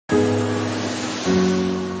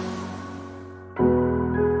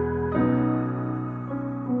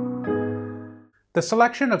The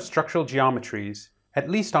selection of structural geometries, at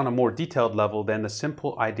least on a more detailed level than the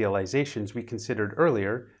simple idealizations we considered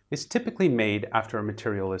earlier, is typically made after a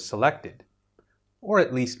material is selected, or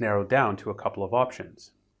at least narrowed down to a couple of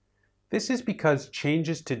options. This is because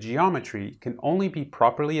changes to geometry can only be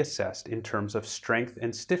properly assessed in terms of strength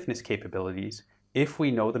and stiffness capabilities if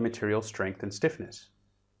we know the material strength and stiffness.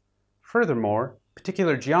 Furthermore,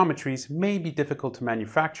 particular geometries may be difficult to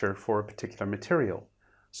manufacture for a particular material,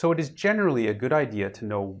 so it is generally a good idea to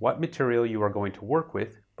know what material you are going to work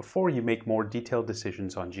with before you make more detailed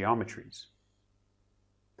decisions on geometries.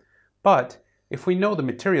 But if we know the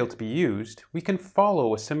material to be used, we can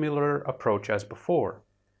follow a similar approach as before.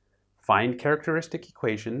 Find characteristic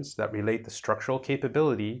equations that relate the structural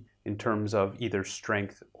capability in terms of either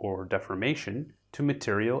strength or deformation to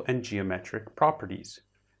material and geometric properties,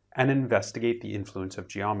 and investigate the influence of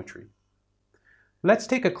geometry. Let's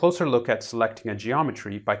take a closer look at selecting a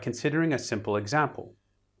geometry by considering a simple example,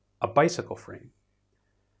 a bicycle frame.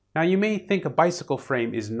 Now you may think a bicycle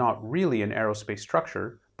frame is not really an aerospace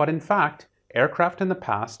structure, but in fact, aircraft in the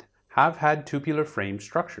past have had tubular frame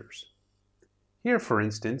structures. Here, for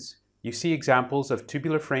instance, you see examples of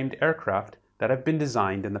tubular-framed aircraft that have been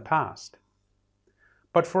designed in the past.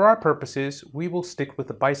 But for our purposes, we will stick with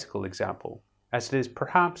the bicycle example, as it is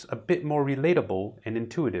perhaps a bit more relatable and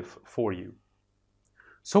intuitive for you.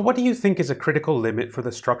 So what do you think is a critical limit for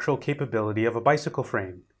the structural capability of a bicycle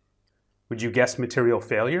frame? Would you guess material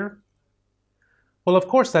failure? Well, of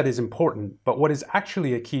course that is important, but what is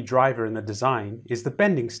actually a key driver in the design is the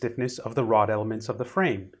bending stiffness of the rod elements of the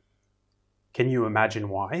frame. Can you imagine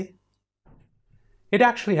why? It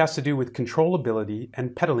actually has to do with controllability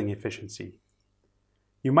and pedaling efficiency.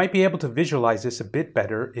 You might be able to visualize this a bit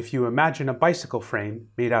better if you imagine a bicycle frame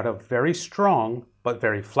made out of very strong but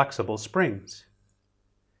very flexible springs.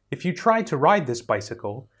 If you tried to ride this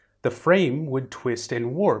bicycle, the frame would twist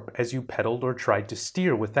and warp as you pedaled or tried to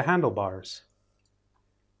steer with the handlebars.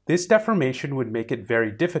 This deformation would make it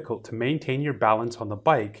very difficult to maintain your balance on the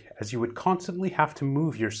bike, as you would constantly have to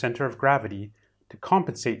move your center of gravity to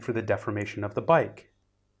compensate for the deformation of the bike.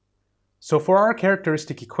 So for our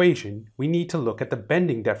characteristic equation, we need to look at the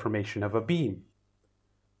bending deformation of a beam.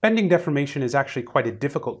 Bending deformation is actually quite a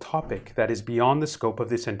difficult topic that is beyond the scope of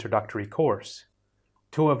this introductory course.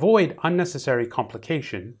 To avoid unnecessary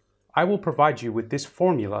complication, I will provide you with this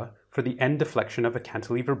formula for the end deflection of a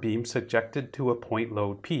cantilever beam subjected to a point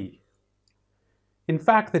load P. In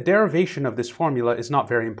fact, the derivation of this formula is not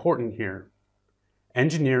very important here.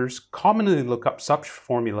 Engineers commonly look up such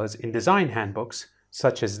formulas in design handbooks,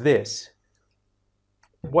 such as this.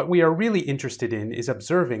 What we are really interested in is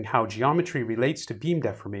observing how geometry relates to beam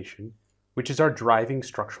deformation, which is our driving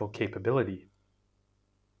structural capability.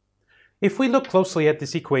 If we look closely at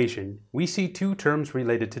this equation, we see two terms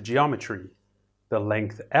related to geometry, the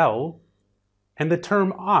length L and the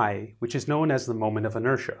term I, which is known as the moment of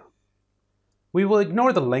inertia. We will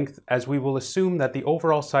ignore the length as we will assume that the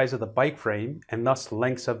overall size of the bike frame, and thus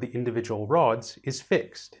lengths of the individual rods, is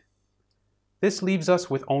fixed. This leaves us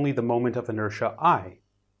with only the moment of inertia I.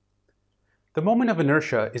 The moment of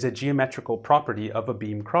inertia is a geometrical property of a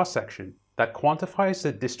beam cross-section that quantifies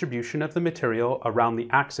the distribution of the material around the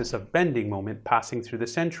axis of bending moment passing through the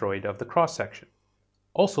centroid of the cross-section,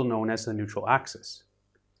 also known as the neutral axis.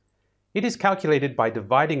 It is calculated by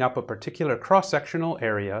dividing up a particular cross-sectional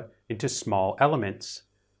area into small elements,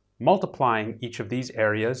 multiplying each of these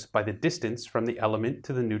areas by the distance from the element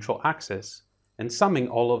to the neutral axis, and summing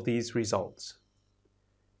all of these results.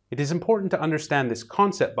 It is important to understand this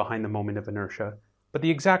concept behind the moment of inertia, but the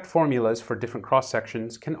exact formulas for different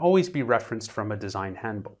cross-sections can always be referenced from a design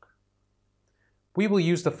handbook. We will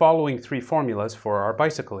use the following three formulas for our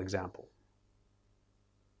bicycle example.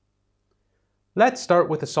 Let's start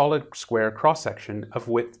with a solid square cross-section of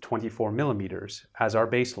width 24 millimeters as our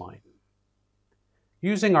baseline.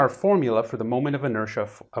 Using our formula for the moment of inertia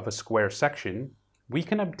of a square section, we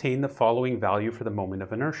can obtain the following value for the moment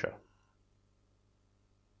of inertia.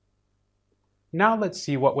 Now let's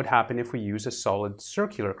see what would happen if we use a solid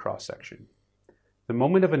circular cross-section. The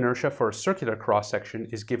moment of inertia for a circular cross-section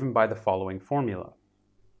is given by the following formula.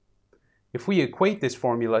 If we equate this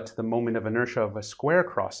formula to the moment of inertia of a square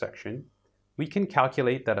cross-section, we can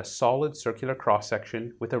calculate that a solid circular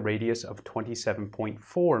cross-section with a radius of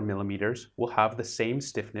 27.4 millimeters will have the same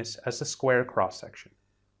stiffness as the square cross-section.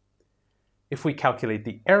 If we calculate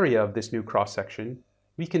the area of this new cross-section,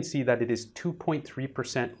 we can see that it is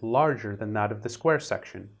 2.3% larger than that of the square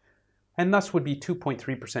section, and thus would be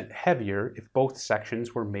 2.3% heavier if both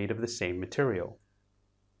sections were made of the same material.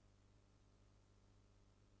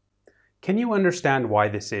 Can you understand why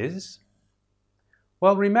this is?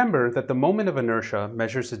 Well, remember that the moment of inertia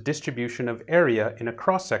measures the distribution of area in a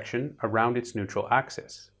cross-section around its neutral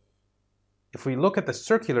axis. If we look at the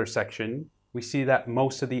circular section, we see that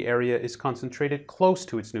most of the area is concentrated close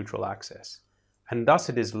to its neutral axis, and thus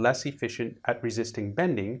it is less efficient at resisting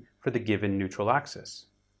bending for the given neutral axis.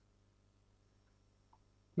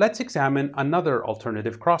 Let's examine another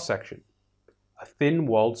alternative cross-section, a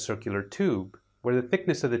thin-walled circular tube, where the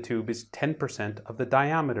thickness of the tube is 10% of the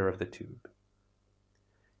diameter of the tube.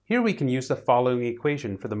 Here we can use the following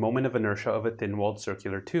equation for the moment of inertia of a thin-walled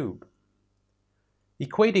circular tube.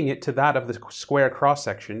 Equating it to that of the square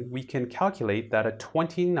cross-section, we can calculate that a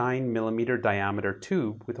 29 millimeter diameter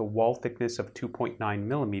tube with a wall thickness of 2.9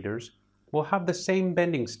 millimeters will have the same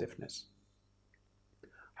bending stiffness.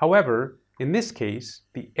 However, in this case,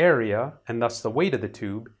 the area, and thus the weight of the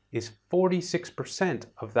tube, is 46%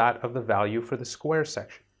 of that of the value for the square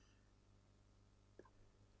section.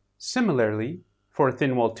 Similarly, for a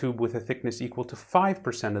thin-walled tube with a thickness equal to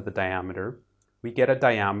 5% of the diameter, we get a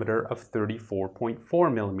diameter of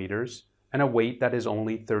 34.4 millimeters and a weight that is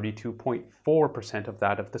only 32.4% of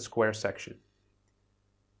that of the square section.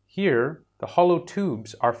 Here, the hollow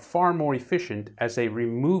tubes are far more efficient as they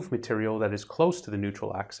remove material that is close to the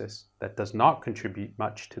neutral axis that does not contribute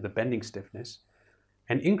much to the bending stiffness,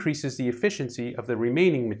 and increases the efficiency of the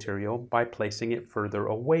remaining material by placing it further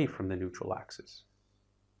away from the neutral axis.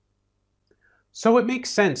 So it makes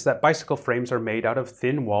sense that bicycle frames are made out of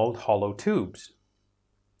thin-walled hollow tubes.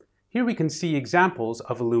 Here we can see examples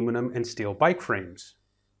of aluminum and steel bike frames.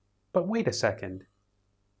 But wait a second.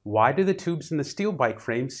 Why do the tubes in the steel bike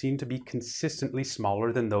frames seem to be consistently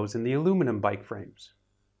smaller than those in the aluminum bike frames?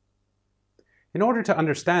 In order to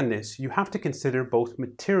understand this, you have to consider both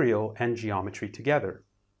material and geometry together.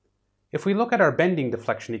 If we look at our bending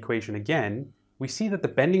deflection equation again, we see that the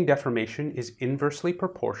bending deformation is inversely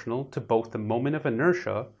proportional to both the moment of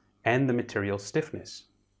inertia and the material stiffness.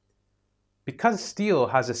 Because steel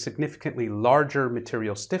has a significantly larger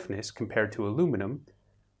material stiffness compared to aluminum,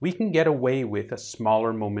 we can get away with a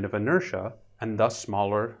smaller moment of inertia and thus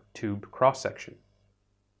smaller tube cross-section.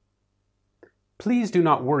 Please do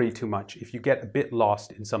not worry too much if you get a bit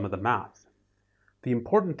lost in some of the math. The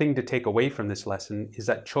important thing to take away from this lesson is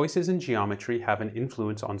that choices in geometry have an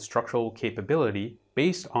influence on structural capability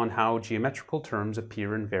based on how geometrical terms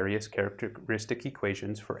appear in various characteristic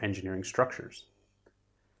equations for engineering structures.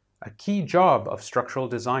 A key job of structural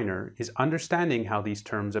designer is understanding how these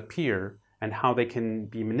terms appear and how they can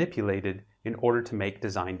be manipulated in order to make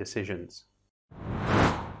design decisions.